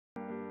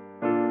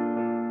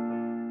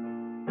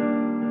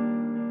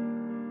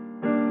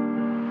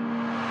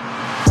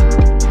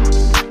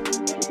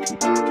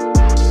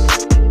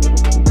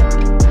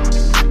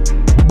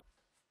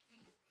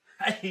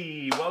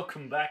Hey,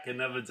 welcome back.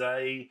 Another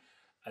day,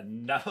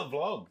 another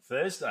vlog.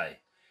 Thursday.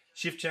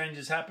 Shift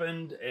changes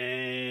happened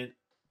and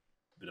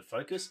bit of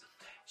focus.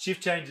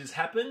 Shift changes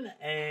happen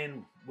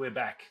and we're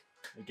back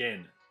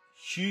again.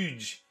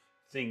 Huge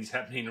things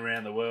happening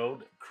around the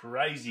world.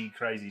 Crazy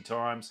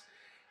times.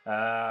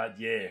 Yeah,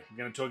 we're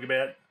going to talk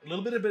about a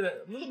little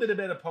bit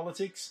about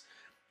politics.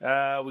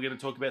 We're going to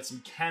talk about some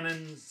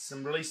Canon,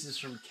 some releases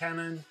from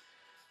Canon.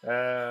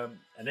 An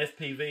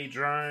FPV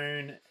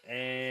drone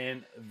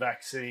and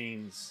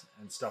vaccines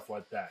and stuff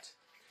like that.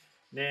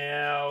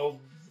 Now,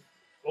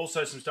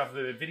 also some stuff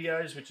about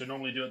videos, which I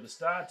normally do at the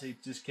start to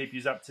just keep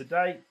you up to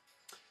date.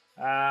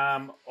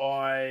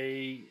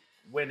 I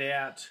went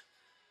out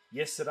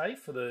yesterday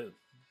for the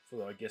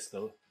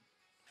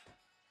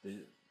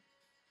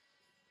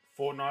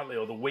fortnightly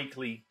or the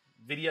weekly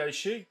video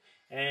shoot,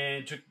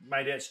 and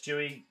made out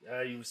Stewie.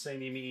 You've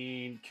seen him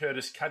in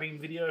Curtis Cutting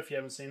video if you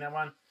haven't seen that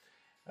one.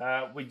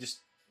 We just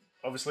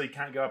obviously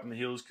can't go up in the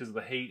hills because of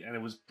the heat, and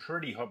it was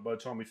pretty hot by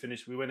the time we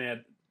finished. We went out,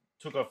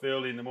 took off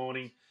early in the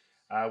morning,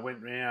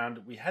 went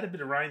round. We had a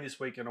bit of rain this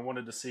week, and I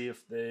wanted to see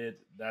if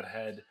that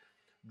had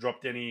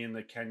dropped any in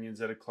the canyons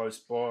that are close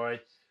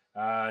by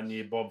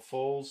near Bob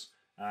Falls.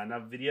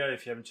 Another video,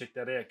 if you haven't checked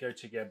that out, go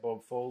check out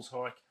Bob Falls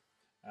hike.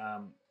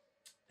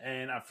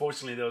 And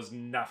unfortunately, there was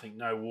nothing,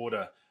 no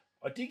water.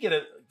 I did get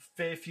a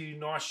fair few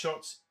nice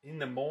shots in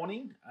the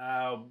morning,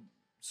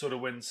 sort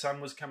of when the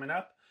sun was coming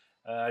up.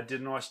 Did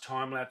a nice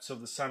time lapse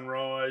of the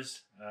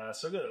sunrise,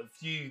 so I got a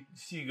few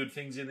good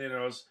things in there that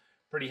I was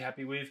pretty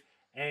happy with.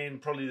 And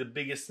probably the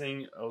biggest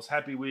thing I was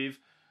happy with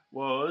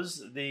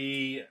was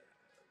the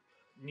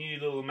new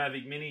little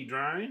Mavic Mini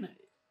drone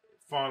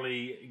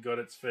finally got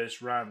its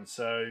first run.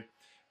 So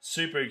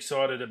super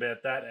excited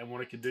about that and what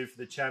it could do for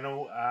the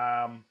channel.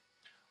 I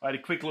had a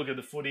quick look at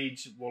the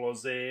footage while I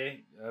was there,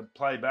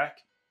 playback,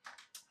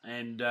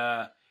 and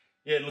yeah,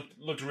 it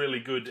looked really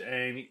good.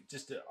 And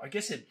just I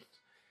guess it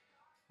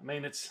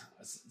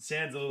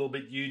sounds a little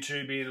bit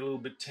YouTubey and a little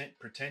bit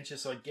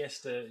pretentious, I guess,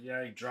 to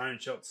drone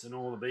shots and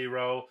all the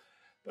B-roll.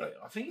 But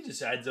I think it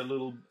just adds a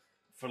little,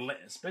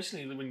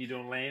 especially when you're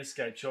doing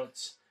landscape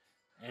shots.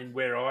 And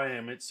where I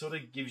am, it sort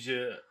of gives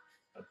you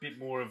a bit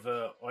more of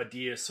an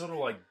idea, sort of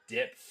like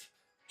depth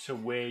to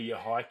where you're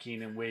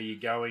hiking and where you're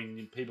going.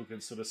 And people can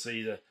sort of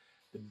see the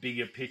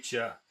bigger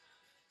picture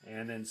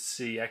and then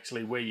see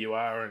actually where you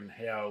are and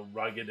how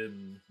rugged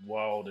and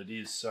wild it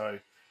is. So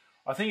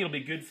I think it'll be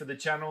good for the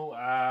channel.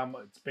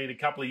 It's been a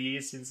couple of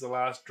years since the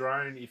last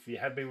drone. If you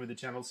have been with the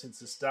channel since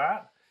the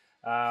start,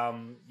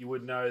 you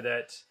would know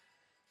that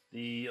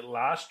the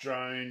last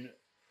drone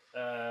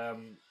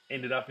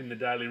ended up in the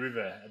Daly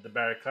River at the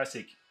Barra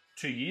Classic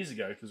 2 years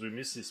ago because we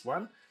missed this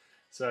one.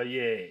 So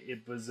yeah,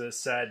 it was a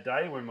sad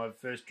day when my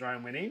first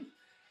drone went in.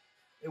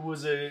 It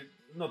was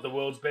not the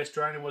world's best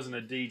drone. It wasn't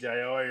a DJI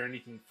or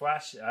anything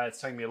flash. It's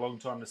taken me a long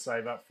time to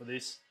save up for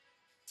this.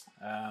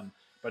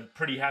 But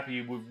pretty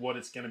happy with what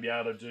it's going to be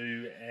able to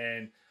do.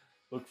 And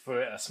look, for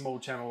a small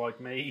channel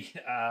like me,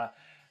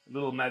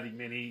 little Mavic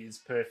Mini is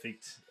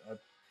perfect.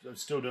 I'm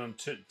still doing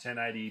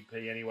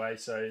 1080p anyway,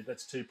 so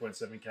that's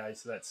 2.7K.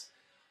 So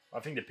I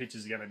think the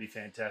pictures are going to be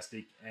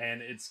fantastic.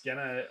 And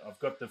I've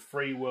got the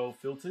free world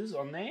filters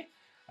on there.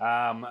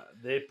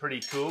 They're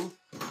pretty cool.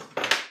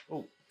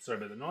 Oh, sorry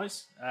about the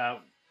noise.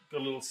 Got a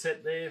little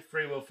set there,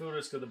 free world filter.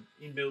 It's got the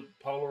inbuilt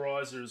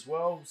polarizer as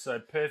well. So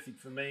perfect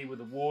for me with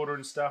the water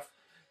and stuff.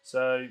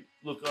 So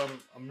look,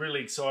 I'm really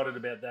excited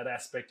about that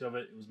aspect of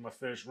it. It was my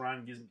first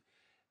run.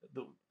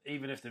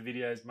 Even if the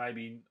videos,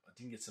 maybe I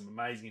didn't get some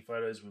amazing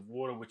photos with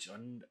water, which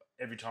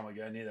every time I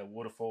go near that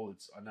waterfall,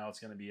 I know it's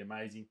going to be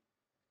amazing.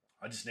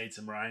 I just need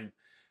some rain.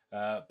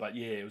 But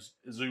yeah, it was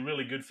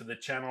really good for the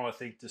channel, I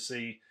think, to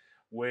see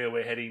where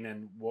we're heading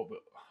and what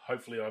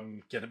hopefully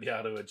I'm going to be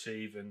able to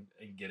achieve and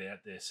get out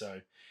there.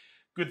 So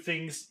good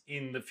things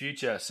in the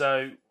future.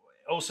 So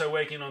also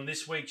working on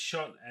this week's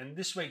shot, and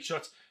this week's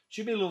shots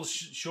should be a little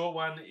short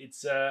one.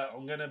 It's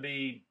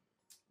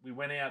we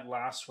went out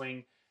last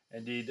swing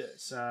and did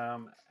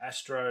some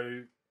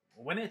astro.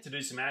 Went out to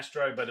do some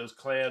astro, but it was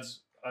clouds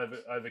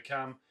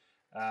overcome.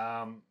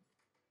 A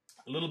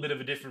little bit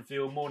of a different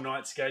feel, more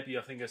nightscapey,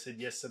 I think I said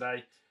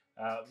yesterday.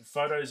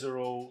 Photos are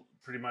all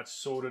pretty much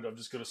sorted. I've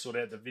just got to sort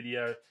out the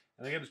video,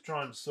 and I'm going to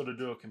try and sort of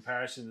do a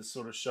comparison to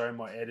sort of show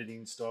my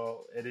editing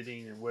style,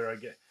 and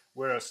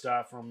where I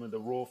start from with the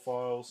raw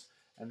files,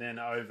 and then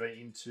over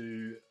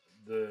into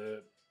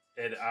the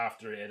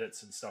after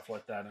edits and stuff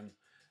like that. And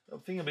I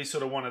think it'll be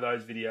sort of one of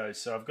those videos.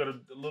 So I've got a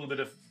little bit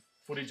of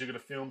footage I've got to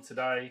film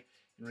today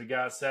in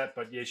regards to that,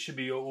 but yeah, it should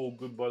be all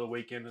good by the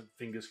weekend.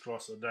 Fingers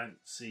crossed. I don't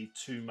see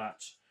too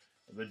much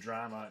of a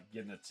drama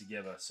getting it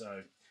together,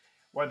 so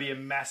won't be a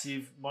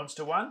massive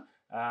monster one.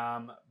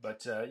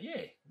 But yeah,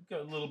 we've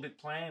got a little bit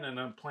planned, and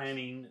I'm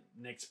planning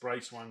next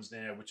brace ones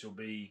now, which will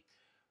be,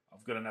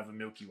 I've got another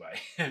Milky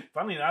Way.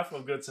 Funnily enough,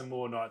 I've got some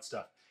more night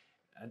stuff,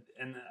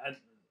 and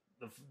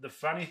the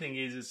funny thing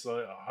is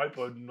like, I hope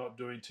I'm not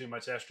doing too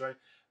much astro,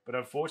 but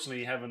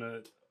unfortunately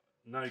having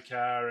no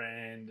car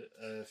and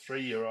a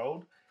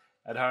 3-year-old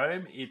at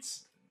home,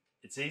 it's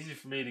it's easy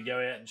for me to go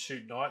out and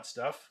shoot night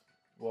stuff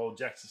while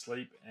Jack's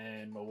asleep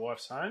and my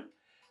wife's home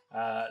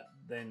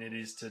than it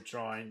is to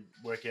try and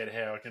work out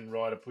how I can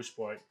ride a push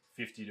bike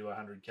 50 to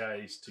 100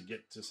 Ks to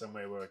get to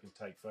somewhere where I can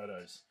take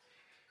photos.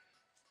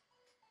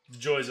 The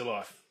joys of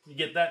life. You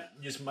get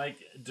that, just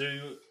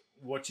do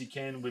what you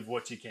can with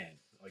what you can,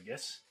 I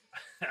guess.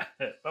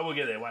 But we'll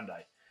get there one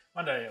day.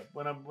 One day,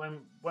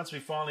 once we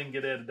finally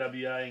get out of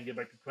WA and get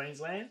back to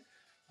Queensland,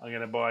 I'm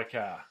going to buy a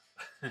car.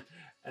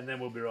 And then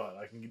we'll be right.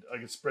 I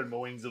can spread my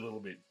wings a little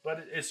bit.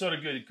 But it's sort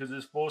of good because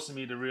it's forcing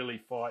me to really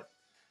fight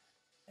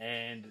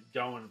and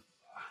go and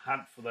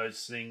hunt for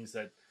those things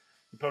that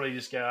you probably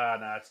just go,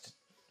 no,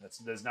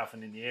 there's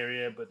nothing in the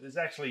area. But there's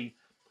actually,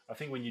 I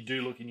think when you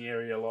do look in the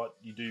area a lot,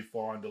 you do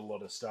find a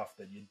lot of stuff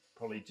that you'd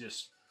probably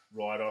just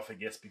write off, I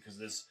guess, because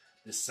there's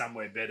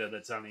somewhere better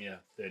that's only a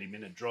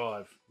 30-minute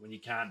drive. When you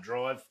can't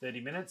drive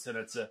 30 minutes and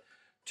it's a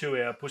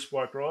 2-hour push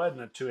bike ride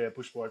and a 2-hour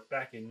push bike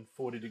back in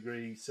 40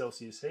 degrees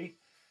Celsius heat,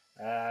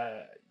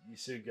 you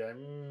sort of go,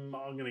 I'm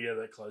going to go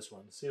to that close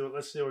one. Let's see what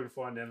we can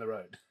find down the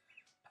road.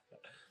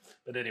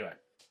 But anyway,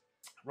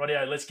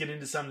 rightio, let's get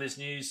into some of this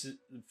news.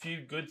 A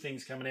few good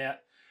things coming out.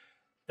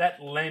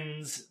 That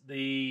lens,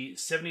 the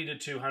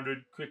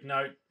 70-200, quick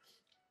note,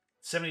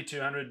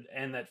 70-200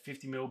 and that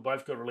 50mm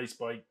both got released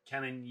by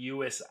Canon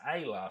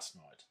USA last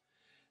night.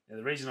 Now,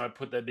 the reason I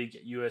put that big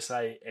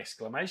USA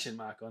exclamation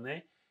mark on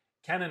there,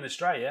 Canon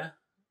Australia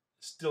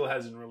still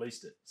hasn't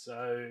released it.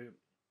 So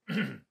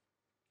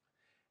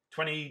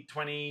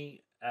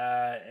 2020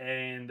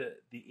 and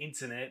the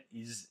internet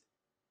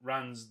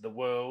runs the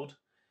world,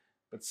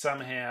 but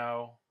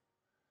somehow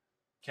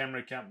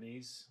camera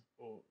companies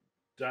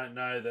don't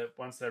know that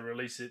once they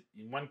release it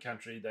in one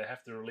country, they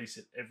have to release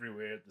it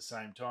everywhere at the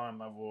same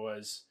time.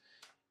 Otherwise,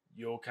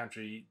 your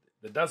country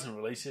that doesn't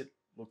release it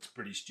looks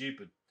pretty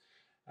stupid.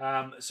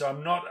 So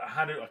I'm not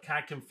 100. I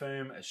can't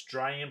confirm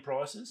Australian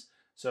prices.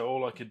 So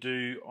all I could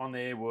do on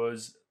there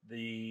was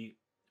the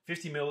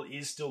 50mm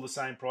is still the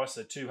same price,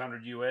 so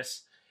 $200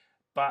 US.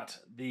 But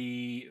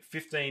the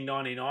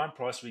 $15.99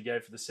 price we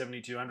gave for the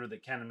 70-200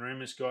 that Canon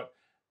Rumors got,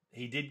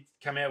 he did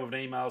come out with an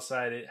email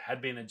saying it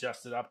had been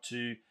adjusted up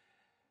to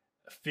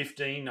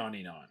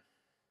 $15.99.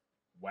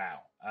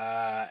 Wow.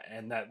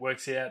 And that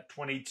works out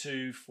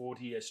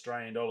 $22.40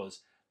 Australian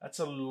dollars. That's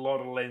a lot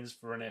of lens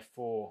for an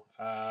f4.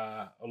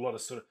 A lot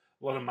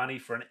of money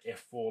for an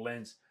f4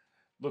 lens.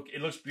 Look,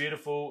 it looks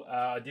beautiful.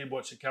 I did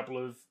watch a couple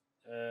of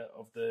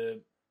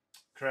the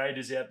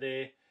creators out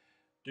there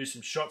do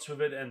some shots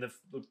with it, and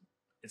look,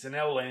 it's an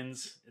L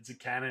lens. It's a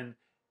Canon.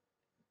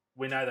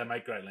 We know they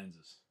make great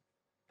lenses.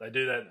 They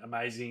do that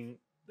amazing.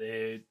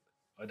 I'd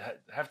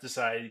have to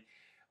say,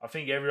 I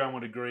think everyone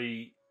would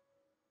agree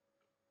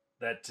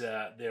that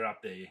they're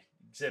up there,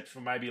 except for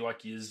maybe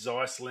like your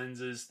Zeiss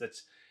lenses.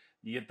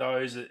 You get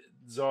those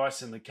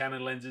Zeiss and the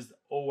Canon lenses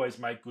always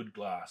make good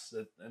glass,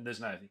 and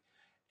there's nothing.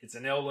 It's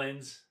an L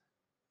lens,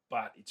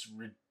 but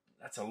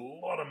that's a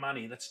lot of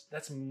money.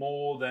 That's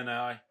more than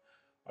I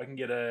can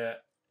get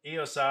a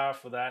EOS R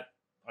for that.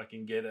 I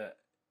can get a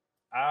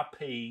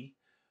RP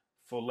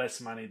for less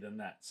money than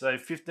that. So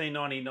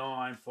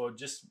 $15.99 for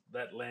just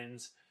that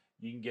lens.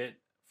 You can get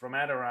from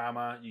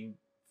Adorama.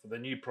 For the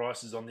new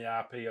prices on the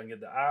RP, I can get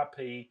the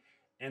RP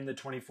and the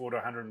 24 to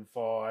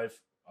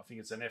 105. I think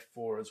it's an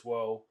f4 as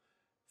well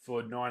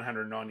for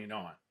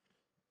 $999.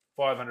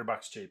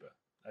 $500 cheaper.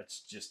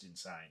 That's just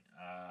insane.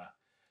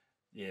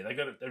 Yeah, they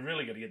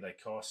really got to get that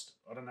cost.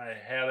 I don't know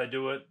how they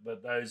do it,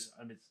 but those,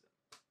 as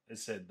I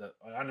said,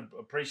 I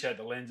appreciate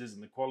the lenses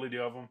and the quality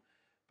of them,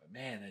 but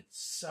man, it's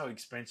so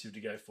expensive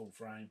to go full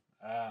frame.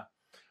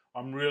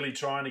 I'm really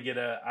trying to get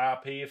a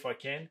RP if I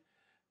can,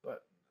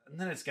 and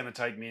then it's going to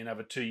take me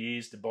another 2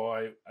 years to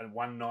buy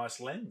one nice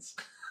lens.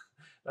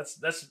 That's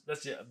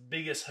the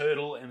biggest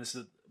hurdle, and it's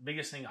the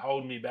biggest thing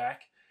holding me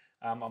back.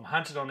 I'm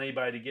hunted on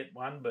eBay to get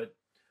one, but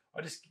I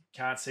just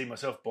can't see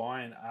myself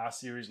buying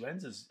R-series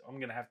lenses. I'm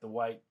going to have to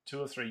wait 2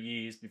 or 3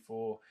 years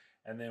before,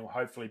 and then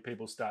hopefully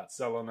people start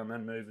selling them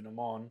and moving them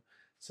on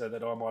so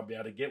that I might be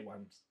able to get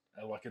one,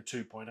 like a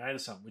 2.8 or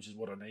something, which is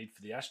what I need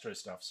for the Astro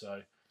stuff.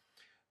 So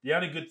the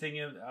only good thing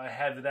I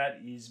have of that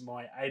is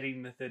my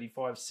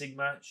 18-35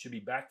 Sigma should be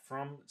back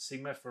from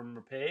Sigma from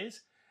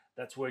repairs.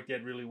 That's worked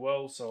out really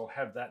well, so I'll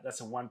have that.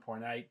 That's a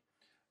 1.8.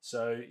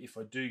 So if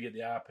I do get the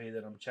RP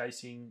that I'm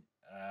chasing,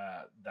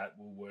 that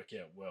will work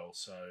out well.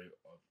 So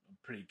I'm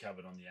pretty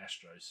covered on the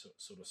Astro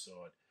sort of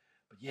side.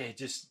 But yeah,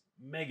 just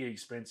mega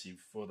expensive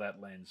for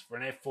that lens. For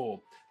an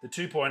f4, the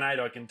 2.8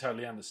 I can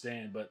totally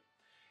understand, but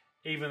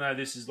even though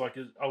this is like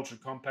an ultra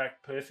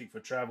compact, perfect for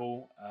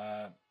travel,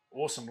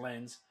 awesome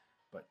lens,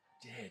 but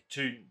yeah,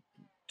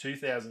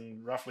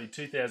 roughly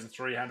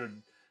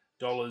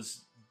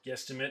 $2,300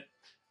 guesstimate,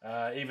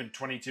 even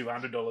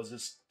 $2,200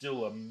 is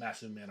still a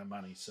massive amount of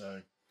money.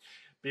 So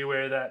be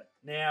aware of that.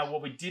 Now,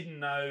 what we didn't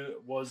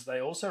know was they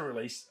also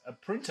released a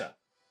printer,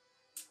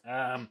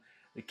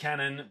 the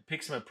Canon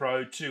Pixma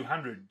Pro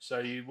 200. So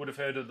you would have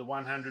heard of the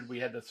 100.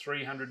 We had the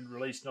 300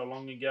 released not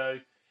long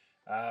ago.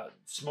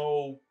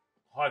 Small,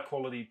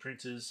 high-quality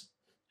printers,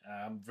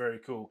 very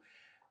cool.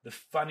 The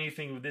funny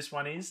thing with this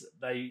one is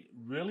they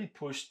really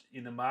pushed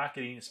in the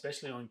marketing,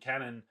 especially on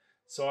Canon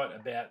site,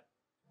 about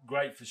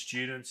great for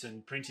students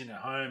and printing at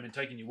home and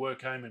taking your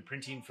work home and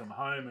printing from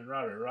home and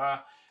rah rah rah.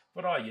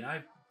 But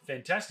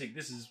fantastic.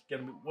 This is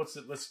gonna be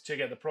let's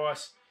check out the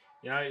price.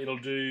 It'll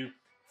do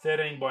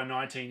 13 by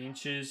 19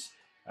 inches.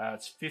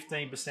 It's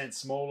 15%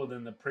 smaller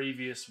than the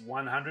previous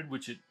 100,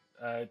 which it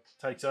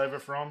takes over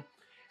from.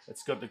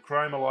 It's got the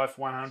ChromaLife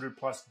 100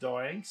 plus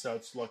dyeing, so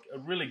it's like a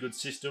really good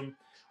system.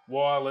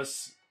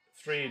 Wireless,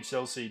 3-inch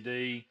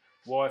LCD,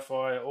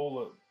 Wi-Fi,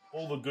 all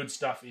the good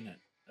stuff in it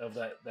of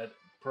that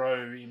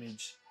Pro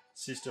image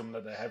system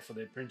that they have for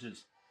their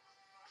printers.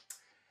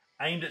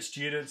 Aimed at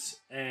students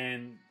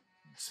and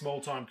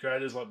small-time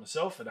creators like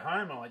myself at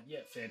home. I'm like, yeah,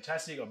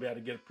 fantastic. I'll be able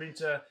to get a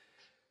printer,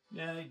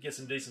 get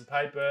some decent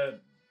paper,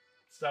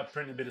 start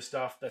printing a bit of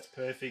stuff. That's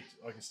perfect.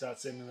 I can start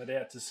sending it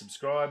out to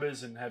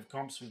subscribers and have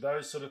comps with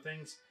those sort of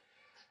things.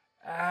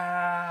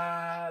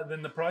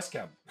 Then the price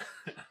come.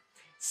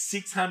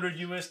 $600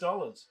 US.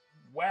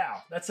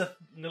 Wow, that's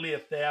nearly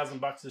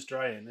 $1,000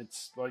 Australian.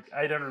 It's like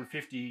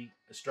 850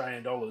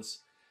 Australian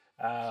dollars,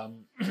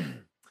 and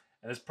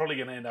it's probably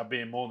going to end up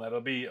being more than that.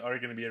 I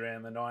reckon it'll be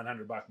around the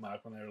 $900 mark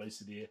when they release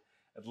it here,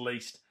 at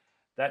least.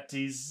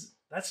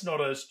 That's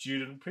not a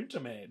student printer,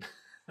 man.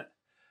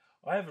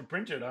 I have a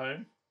printer at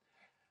home.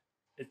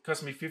 It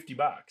cost me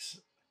 $50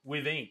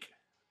 with ink.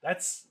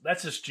 That's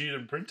a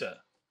student printer.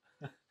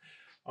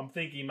 I'm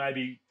thinking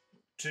maybe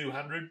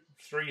 200,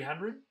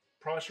 300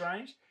 price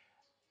range.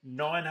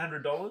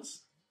 $900.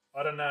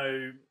 I don't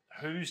know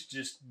who's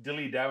just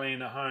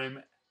dilly-dallying at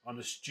home on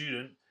a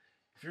student.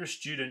 If you're a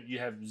student, you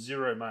have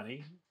zero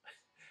money.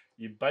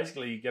 You're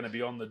basically going to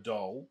be on the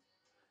dole.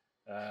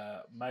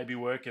 Maybe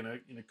work in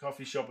a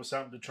coffee shop or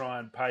something to try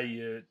and pay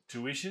your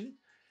tuition,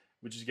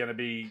 which is going to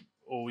be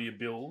all your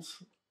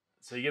bills.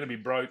 So you're going to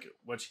be broke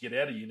once you get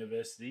out of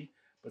university.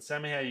 But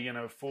somehow you're going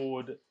to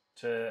afford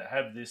to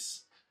have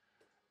this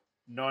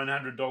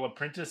 $900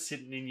 printer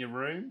sitting in your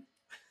room.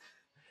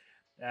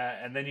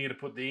 And then you're going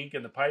to put the ink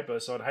and the paper.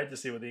 So I'd hate to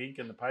see what the ink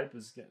and the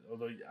paper's,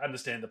 although you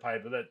understand the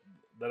paper,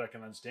 that I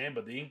can understand,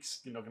 but the ink's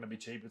not going to be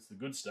cheap. It's the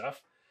good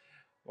stuff.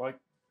 Like,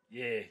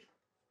 yeah,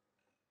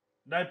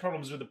 no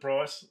problems with the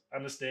price.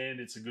 Understand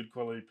it's a good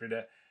quality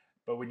printer.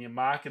 But when you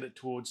market it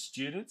towards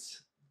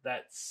students,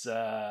 that's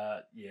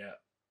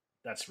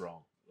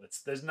wrong.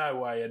 There's no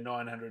way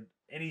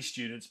any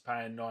student's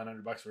paying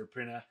 $900 for a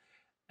printer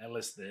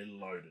unless they're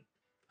loaded.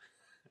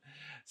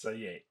 So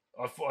yeah,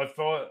 I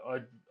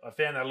found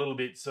that a little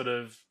bit sort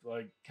of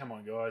like, come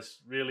on guys,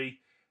 really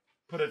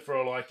put it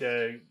for like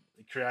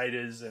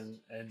creators and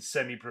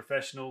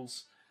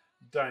semi-professionals.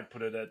 Don't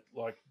put it at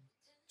like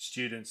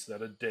students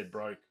that are dead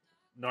broke.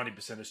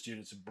 90% of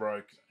students are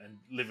broke and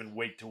living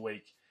week to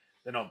week.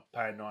 They're not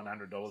paying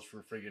 $900 for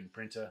a friggin'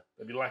 printer.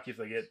 They'd be lucky if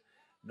they get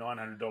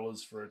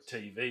 $900 for a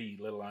TV,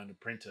 let alone a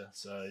printer.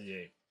 So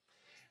yeah.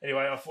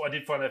 Anyway, I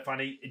did find that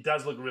funny. It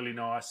does look really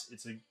nice.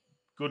 It's a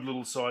good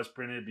little size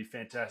printer. It'd be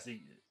fantastic.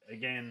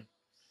 Again,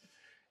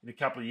 in a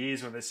couple of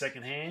years when they're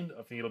second hand,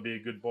 I think it'll be a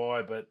good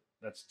buy, but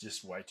that's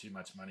just way too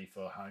much money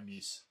for home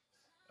use.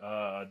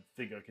 I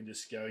think I can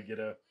just go get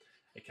a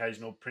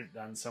occasional print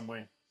done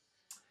somewhere.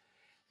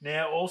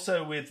 Now,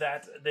 also with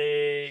that,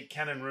 their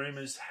Canon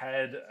Rumors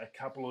had a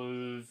couple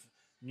of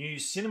new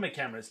cinema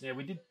cameras. Now,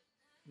 I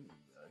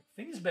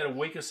think it's about a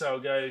week or so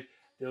ago,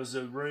 there was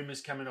a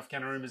Rumors coming off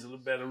Canon Rumors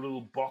about a little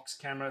box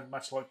camera,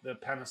 much like the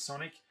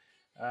Panasonic.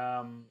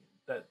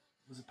 That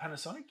was a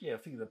Panasonic? Yeah, I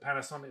think the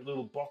Panasonic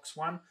little box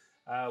one,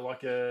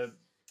 like a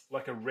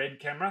red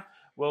camera.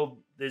 Well,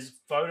 there's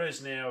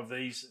photos now of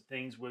these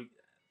things where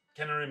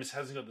Canon Rumors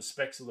hasn't got the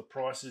specs or the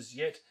prices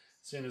yet.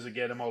 As soon as I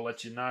get them, I'll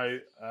let you know.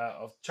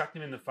 I've chucked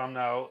them in the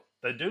thumbnail.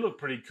 They do look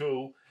pretty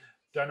cool.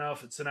 Don't know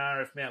if it's an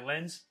RF mount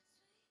lens.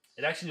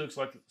 It actually looks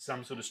like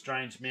some sort of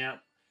strange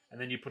mount,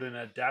 and then you put an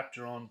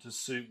adapter on to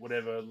suit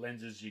whatever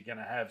lenses you're going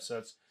to have. So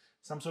it's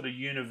some sort of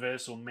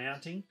universal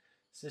mounting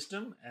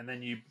system, and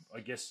then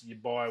I guess you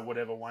buy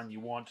whatever one you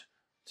want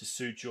to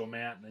suit your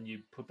mount, and then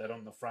you put that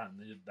on the front,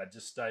 and that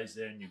just stays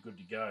there, and you're good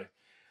to go.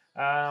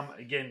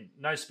 Again,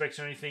 no specs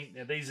or anything.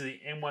 Now these are the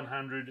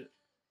M100,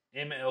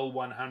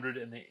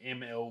 ML100, and the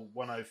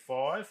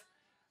ML105.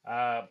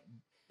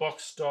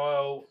 Box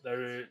style.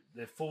 They're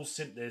full.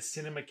 They're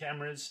cinema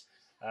cameras.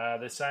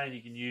 They're saying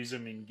you can use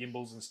them in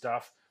gimbals and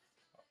stuff.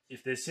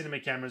 If they're cinema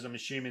cameras, I'm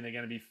assuming they're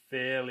going to be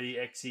fairly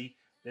XY.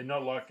 They're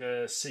not like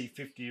a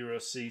C50 or a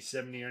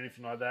C70 or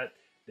anything like that.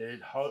 They're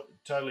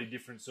totally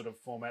different sort of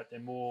format. They're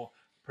more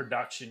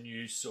production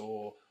use,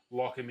 or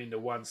lock them into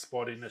one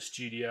spot in a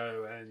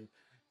studio and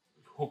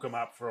hook them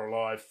up for a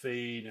live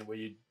feed, and where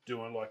you're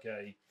doing like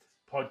a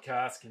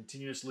podcast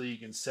continuously, you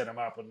can set them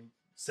up and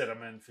set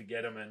them and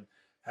forget them and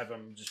have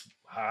them just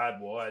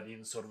hardwired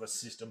in sort of a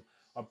system.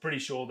 I'm pretty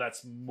sure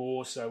that's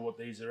more so what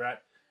these are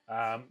at.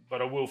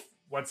 But I will,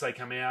 once they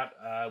come out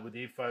with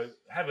the info,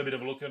 have a bit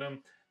of a look at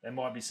them. There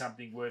might be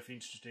something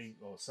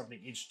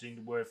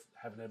interesting worth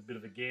having a bit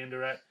of a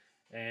gander at,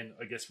 and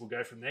I guess we'll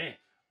go from there.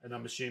 And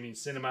I'm assuming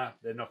cinema,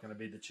 they're not going to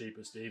be the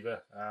cheapest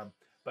either.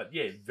 But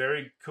yeah,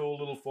 very cool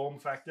little form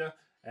factor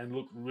and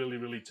look really,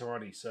 really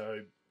tiny.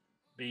 So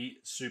be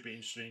super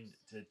interesting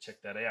to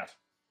check that out.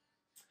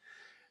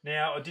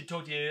 Now, I did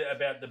talk to you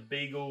about the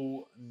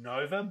Beagle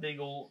Nova.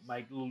 Beagle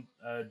make little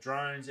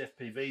drones,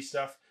 FPV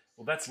stuff.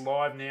 Well, that's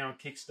live now on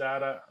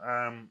Kickstarter.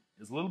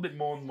 It's a little bit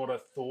more than what I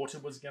thought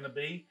it was going to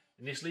be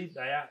initially.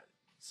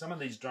 Some of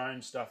these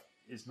drone stuff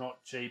is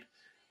not cheap.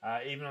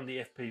 Even on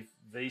the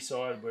FPV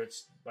side, where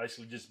it's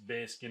basically just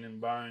bare skin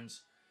and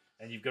bones,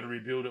 and you've got to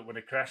rebuild it when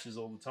it crashes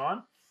all the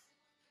time.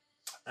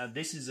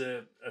 This is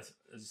as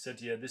I said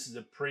to you, this is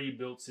a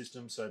pre-built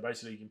system. So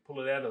basically, you can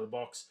pull it out of the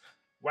box,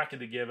 whack it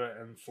together,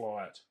 and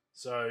fly it.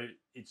 So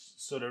it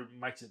sort of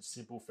makes it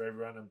simple for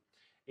everyone and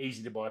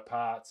easy to buy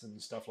parts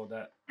and stuff like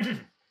that.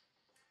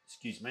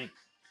 Excuse me.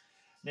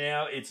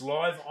 Now, it's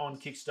live on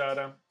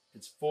Kickstarter.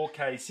 It's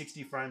 4K,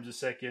 60 frames a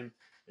second.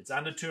 It's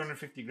under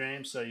 250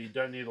 grams, so you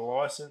don't need a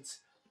license.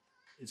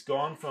 It's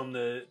gone from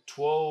the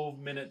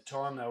 12-minute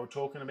time they were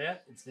talking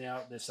about. It's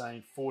now, they're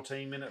saying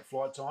 14-minute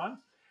flight time.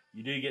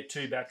 You do get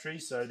 2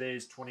 batteries, so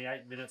there's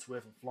 28 minutes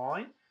worth of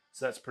flying.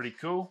 So that's pretty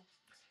cool.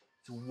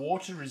 It's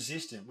water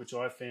resistant, which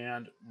I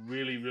found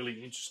really,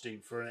 really interesting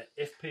for an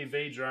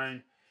FPV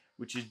drone,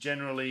 which is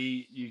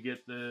generally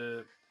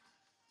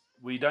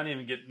we don't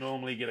even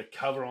normally get a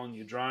cover on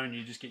your drone.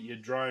 You just get your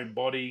drone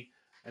body,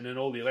 and then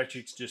all the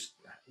electrics, just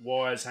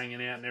wires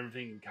hanging out and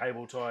everything, and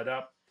cable tied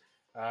up,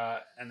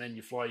 and then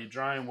you fly your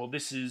drone. Well,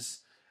 this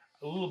is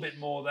a little bit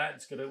more of that.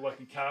 It's got like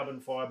a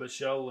carbon fiber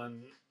shell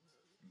and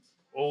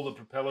all the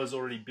propellers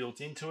already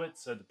built into it,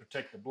 so to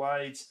protect the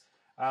blades.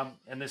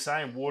 And they're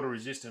saying water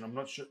resistant. I'm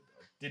not sure,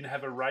 didn't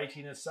have a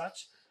rating as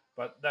such,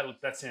 but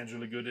that sounds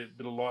really good. A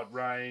bit of light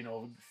rain,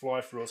 or fly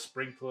through a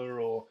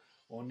sprinkler, or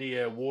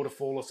near a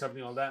waterfall or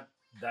something like that.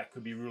 That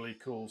could be really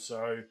cool.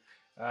 So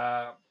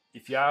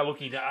if you are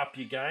looking to up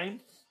your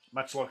game,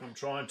 much like I'm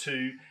trying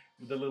to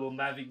with the little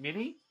Mavic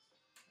Mini,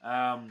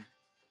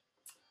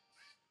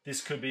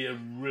 this could be a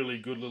really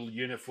good little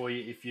unit for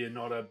you if you're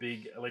not a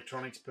big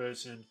electronics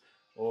person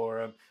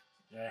or a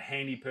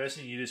handy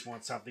person. You just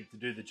want something to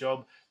do the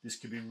job. This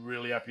could be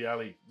really up your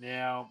alley.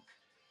 Now,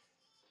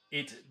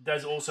 it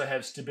does also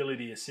have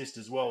stability assist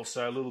as well,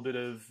 so a little bit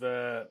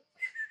of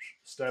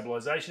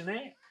stabilization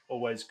there,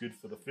 always good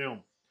for the film.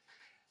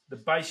 The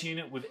base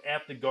unit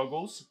without the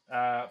goggles,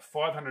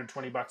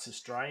 $520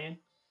 Australian,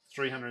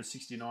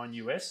 369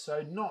 US,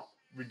 so not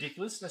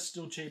ridiculous. That's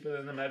still cheaper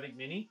than the Mavic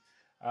Mini,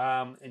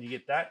 and you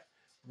get that.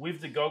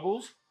 With the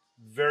goggles,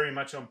 very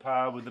much on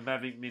par with the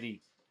Mavic Mini,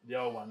 the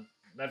old one.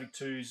 Mavic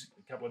 2's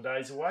a couple of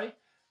days away,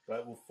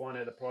 but we'll find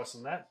out the price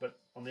on that. But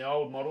on the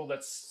old model,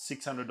 that's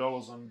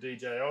 $600 on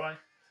DJI.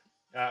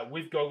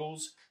 With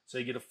goggles, so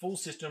you get a full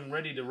system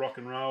ready to rock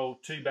and roll,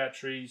 2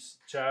 batteries,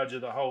 charger,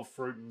 the whole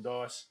fruit and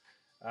dice.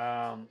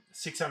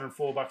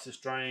 $604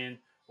 Australian,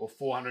 or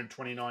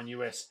 429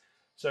 US.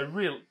 So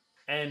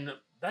and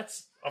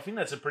I think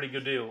that's a pretty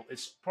good deal.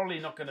 It's probably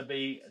not going to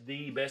be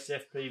the best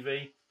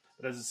FPV,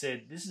 but as I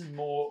said, this is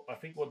more, I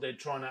think what they're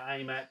trying to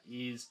aim at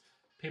is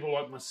people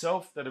like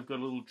myself that have got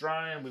a little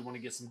drone. We want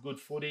to get some good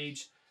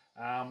footage.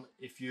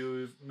 If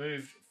you've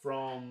moved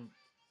from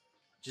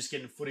just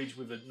getting footage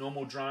with a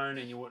normal drone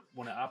and you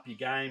want to up your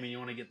game and you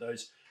want to get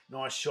those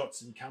nice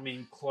shots and come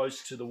in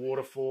close to the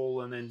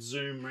waterfall and then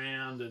zoom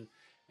around and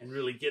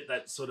really get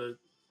that sort of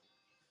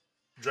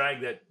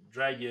drag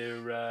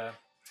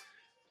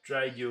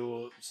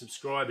your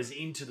subscribers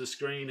into the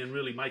screen and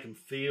really make them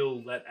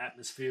feel that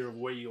atmosphere of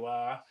where you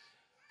are.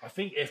 I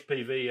think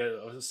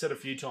FPV, I've said a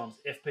few times,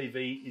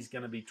 FPV is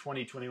going to be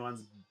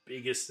 2021's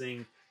biggest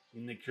thing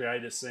in the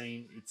creator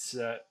scene. It's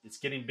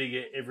getting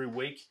bigger every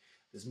week.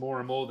 There's more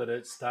and more that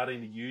are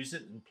starting to use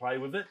it and play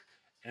with it.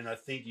 And I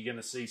think you're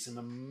going to see some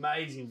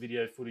amazing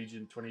video footage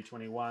in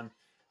 2021.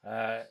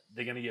 They're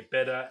going to get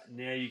better.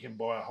 Now you can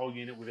buy a whole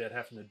unit without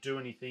having to do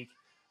anything.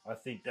 I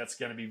think that's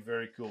going to be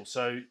very cool.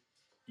 So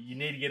you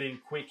need to get in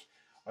quick.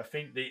 I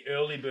think the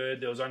early bird,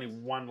 there was only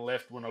one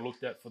left when I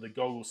looked at for the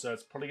goggles, so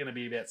it's probably going to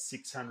be about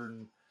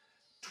 $620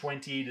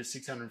 to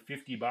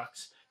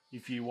 $650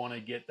 if you want to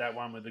get that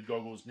one with the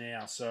goggles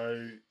now.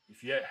 So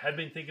if you have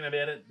been thinking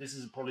about it, this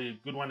is probably a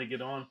good one to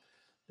get on.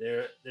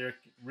 They're a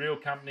real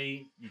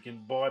company. You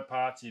can buy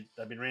parts.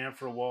 They've been around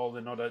for a while.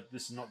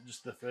 This is not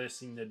just the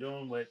first thing they're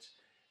doing, which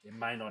it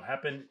may not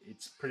happen.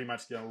 It's pretty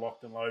much going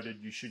locked and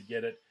loaded. You should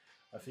get it.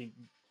 I think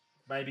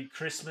maybe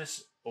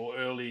Christmas or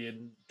early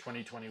in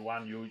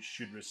 2021, you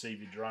should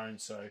receive your drone.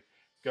 So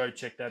go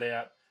check that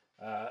out.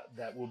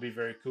 That will be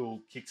very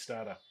cool.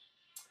 Kickstarter.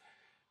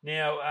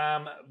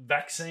 Now,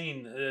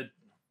 vaccine.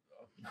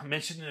 I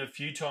mentioned it a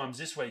few times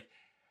this week.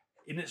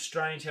 Isn't it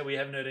strange how we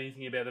haven't heard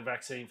anything about the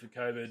vaccine for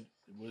COVID?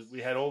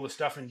 We had all the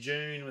stuff in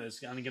June.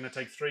 It's only going to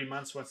take 3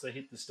 months once they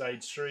hit the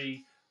stage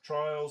 3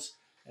 trials.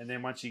 And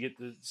then once you get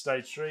the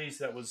stage 3s,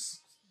 that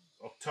was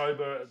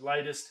October at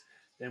latest.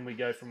 Then we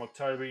go from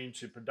October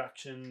into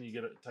production.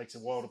 It takes a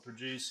while to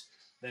produce,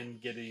 then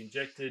get it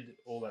injected,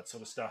 all that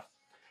sort of stuff.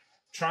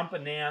 Trump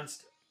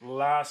announced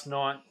last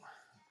night,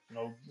 and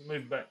I'll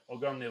move back, I'll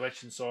go on the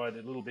election side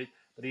a little bit,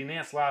 but he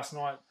announced last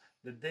night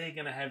that they're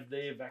going to have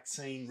their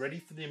vaccine ready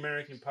for the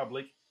American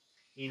public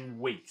in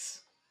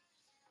weeks.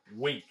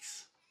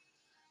 Weeks.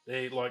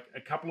 They're like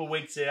a couple of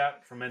weeks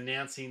out from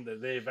announcing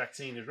that their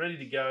vaccine is ready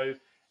to go,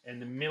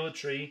 and the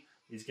military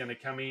is going to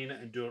come in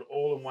and do it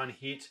all in one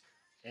hit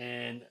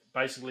and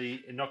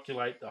basically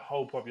inoculate the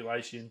whole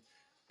population,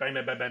 bang,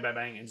 bang, bang, bang, bang,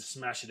 bang, and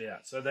smash it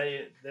out. So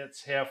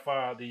that's how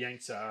far the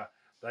Yanks are.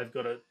 They've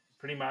got it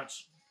pretty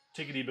much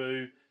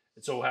tickety-boo.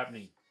 It's all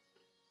happening.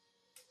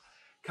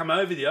 Come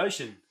over the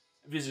ocean,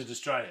 visit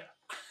Australia.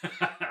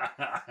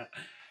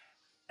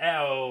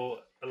 Our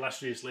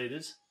illustrious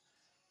leaders,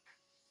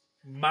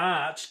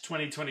 March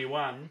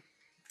 2021,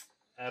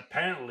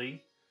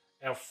 apparently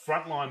our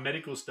frontline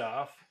medical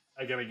staff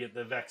are going to get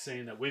the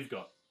vaccine that we've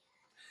got.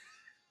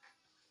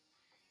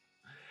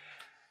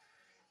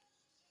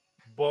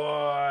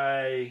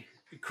 By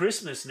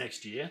Christmas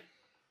next year,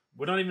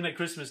 we're not even at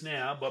Christmas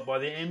now, but by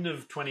the end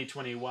of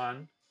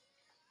 2021,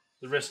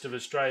 the rest of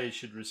Australia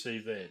should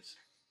receive theirs.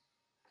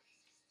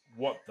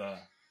 What the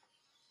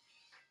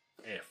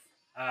F?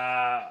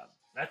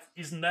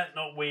 Isn't that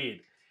not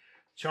weird?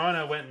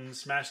 China went and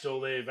smashed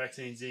all their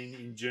vaccines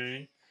in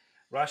June.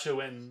 Russia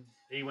went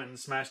and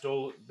smashed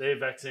all their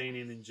vaccine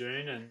in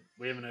June, and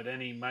we haven't had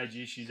any major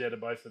issues out of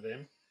both of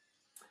them.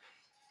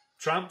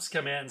 Trump's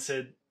come out and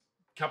said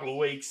a couple of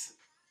weeks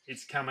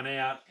it's coming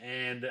out,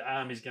 and the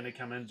army's going to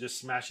come in just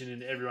smashing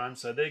into everyone.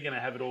 So they're going to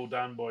have it all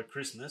done by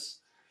Christmas.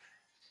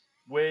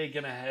 We're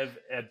going to have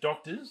our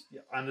doctors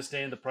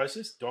understand the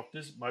process.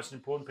 Doctors, most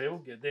important people,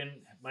 get them,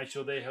 make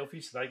sure they're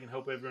healthy so they can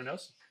help everyone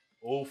else.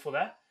 All for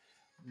that.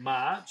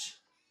 March,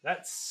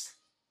 that's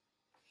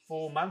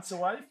 4 months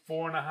away,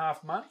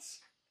 4.5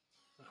 months.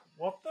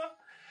 What the?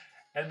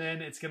 And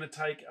then it's going to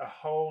take a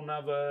whole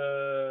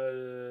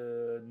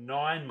nother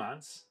 9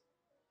 months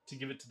to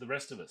give it to the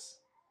rest of us.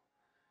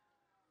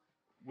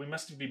 We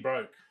must be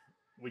broke.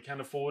 We can't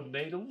afford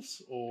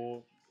needles,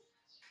 or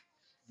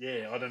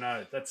yeah, I don't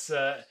know. That's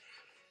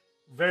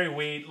very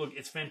weird. Look,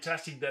 it's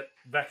fantastic that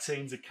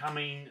vaccines are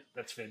coming.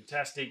 That's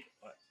fantastic.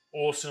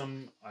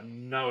 Awesome. I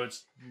know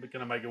it's going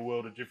to make a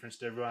world of difference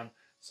to everyone.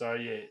 So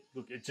yeah,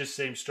 look, it just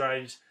seems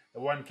strange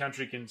that one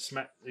country can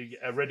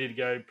are ready to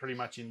go pretty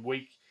much in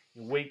week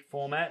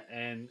format,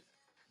 and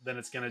then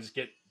it's going to just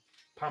get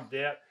pumped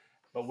out.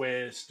 But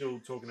we're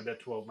still talking about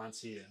 12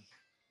 months here.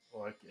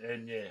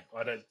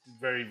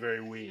 Very, very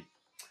weird.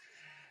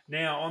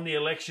 Now, on the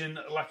election,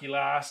 lucky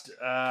last,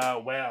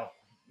 wow,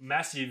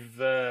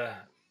 massive, I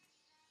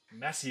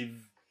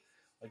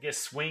guess,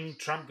 swing.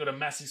 Trump got a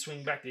massive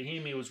swing back to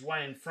him. He was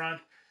way in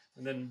front,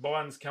 and then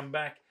Biden's come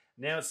back.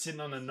 Now it's sitting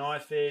on a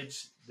knife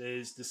edge.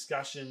 There's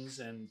discussions,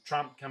 and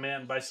Trump come out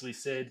and basically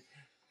said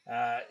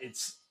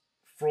it's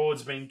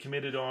fraud's been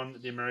committed on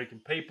the American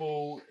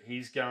people.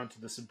 He's going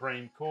to the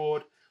Supreme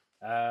Court.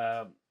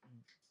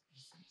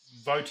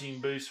 Voting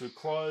booths were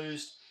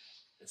closed.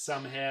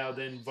 Somehow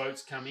then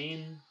votes come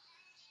in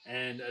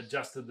and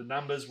adjusted the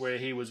numbers where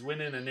he was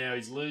winning and now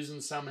he's losing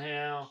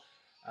somehow.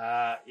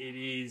 It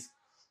is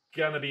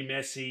going to be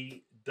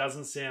messy.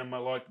 Doesn't sound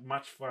like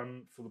much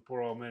fun for the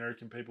poor old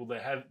American people.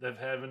 They've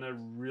having a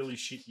really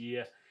shit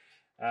year.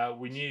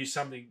 We knew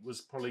something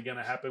was probably going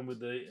to happen with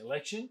the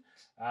election.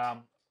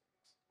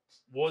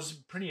 Was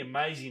pretty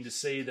amazing to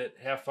see that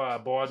how far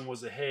Biden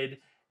was ahead,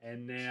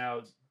 and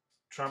now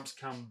Trump's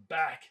come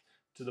back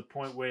to the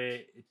point where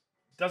it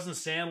doesn't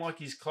sound like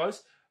he's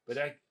close, but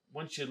I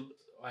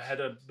had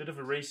a bit of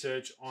a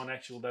research on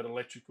that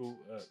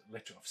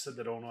I've said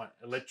that all night,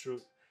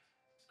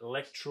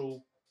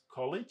 electoral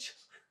college.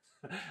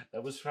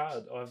 That was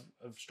hard. I've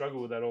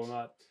struggled with that all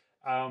night.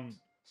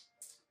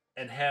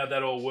 And how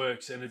that all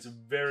works, and it's a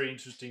very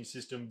interesting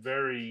system.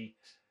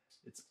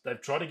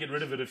 They've tried to get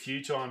rid of it a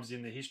few times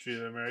in the history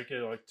of America,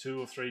 like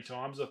 2 or 3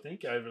 times, I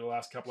think, over the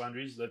last couple of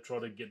hundred years. They've tried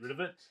to get rid of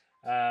it.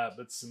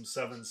 But some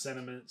southern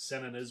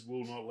senators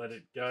will not let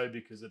it go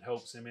because it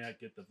helps them out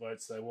get the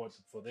votes they want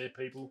for their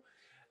people.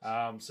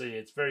 So yeah,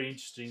 it's very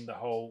interesting, that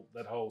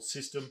whole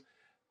system.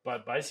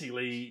 But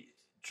basically,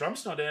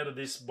 Trump's not out of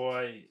this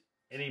by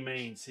any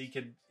means. If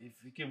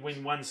he can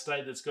win one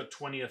state that's got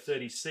 20 or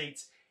 30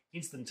 seats,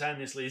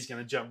 instantaneously he's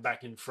going to jump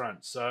back in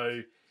front.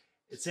 So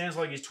it sounds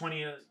like he's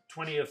 20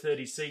 or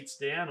 30 seats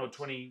down, or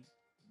 20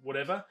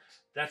 whatever.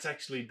 That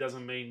actually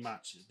doesn't mean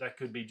much. That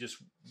could be just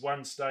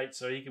one state,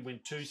 so he could win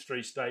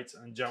 2-3 states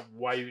and jump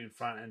way in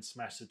front and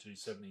smash the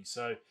 270.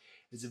 So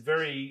it's a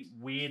very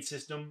weird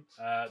system,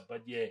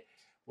 but yeah,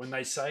 when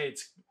they say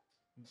it's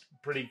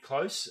pretty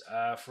close,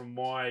 from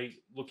my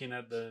looking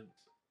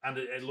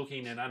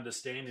and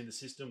understanding the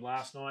system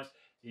last night,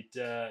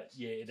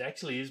 it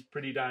actually is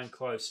pretty darn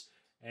close.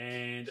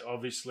 And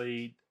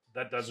obviously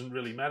that doesn't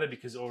really matter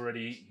because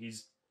already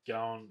he's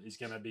going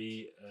to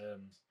be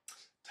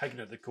taken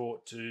at the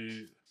court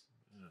to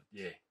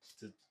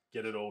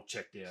get it all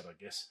checked out, I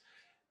guess.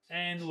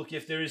 And look,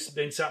 if there has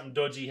been something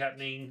dodgy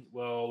happening,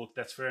 well, look,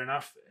 that's fair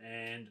enough.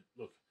 And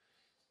look,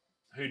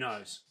 who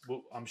knows?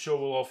 I'm sure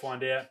we'll all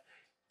find out.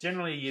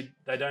 generally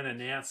they don't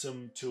announce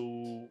them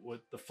till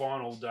the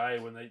final day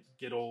when they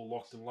get all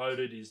locked and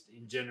loaded is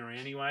in January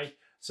anyway.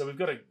 So we've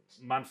got a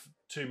month,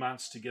 2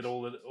 months to get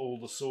all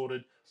the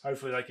sorted.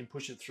 Hopefully they can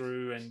push it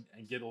through and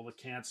get all the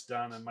counts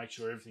done and make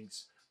sure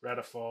everything's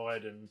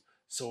ratified and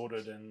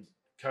sorted and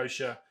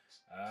kosher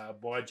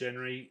by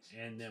January,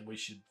 and then we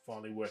should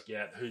finally work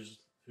out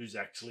who's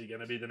actually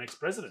going to be the next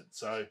president.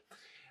 So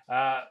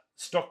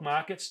stock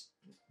markets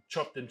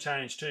chopped and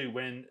changed too.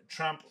 When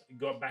Trump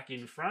got back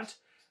in front,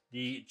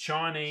 the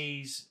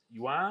Chinese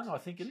yuan, I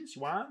think it is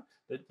yuan,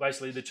 that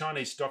basically the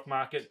Chinese stock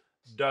market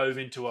dove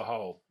into a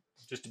hole,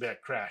 just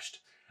about crashed.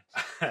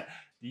 The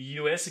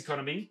US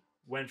economy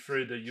went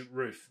through the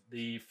roof.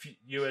 The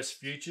US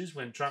futures,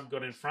 when Trump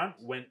got in front,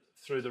 went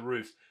through the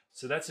roof.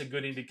 So that's a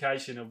good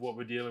indication of what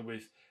we're dealing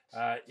with.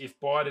 If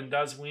Biden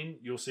does win,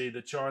 you'll see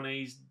the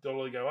Chinese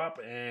dollar go up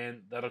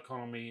and that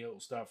economy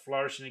will start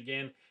flourishing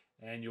again,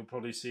 and you'll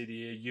probably see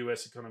the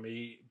US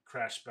economy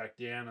crash back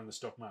down and the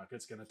stock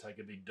market's going to take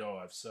a big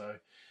dive. So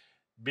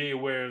be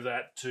aware of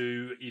that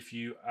too if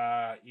you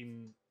are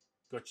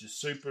got your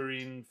super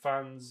in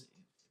funds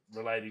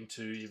relating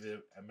to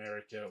either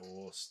America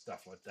or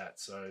stuff like that.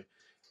 So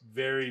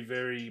very,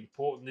 very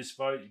important, this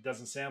vote. It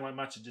doesn't sound like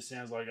much. It just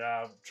sounds like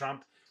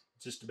Trump,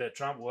 just about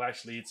Trump. Well,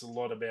 actually, it's a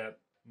lot about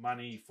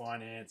money,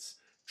 finance,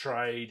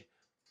 trade.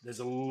 There's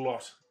a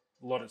lot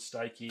at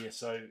stake here,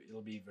 so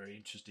it'll be very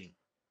interesting.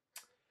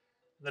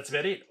 That's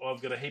about it.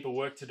 I've got a heap of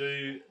work to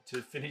do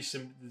to finish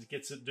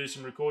do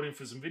some recording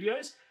for some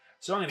videos.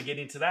 So I'm going to get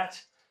into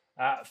that.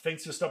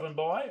 Thanks for stopping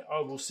by.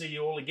 I will see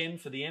you all again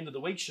for the end of the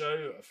week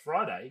show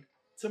Friday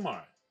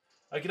tomorrow.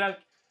 Okie doke.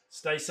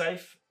 Stay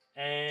safe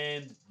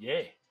and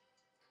yeah,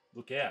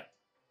 look out.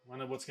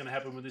 Wonder what's going to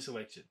happen with this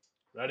election.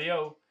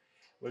 Radio.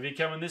 Whether you're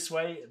coming this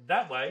way,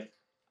 that way,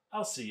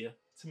 I'll see you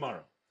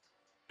tomorrow.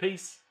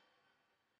 Peace.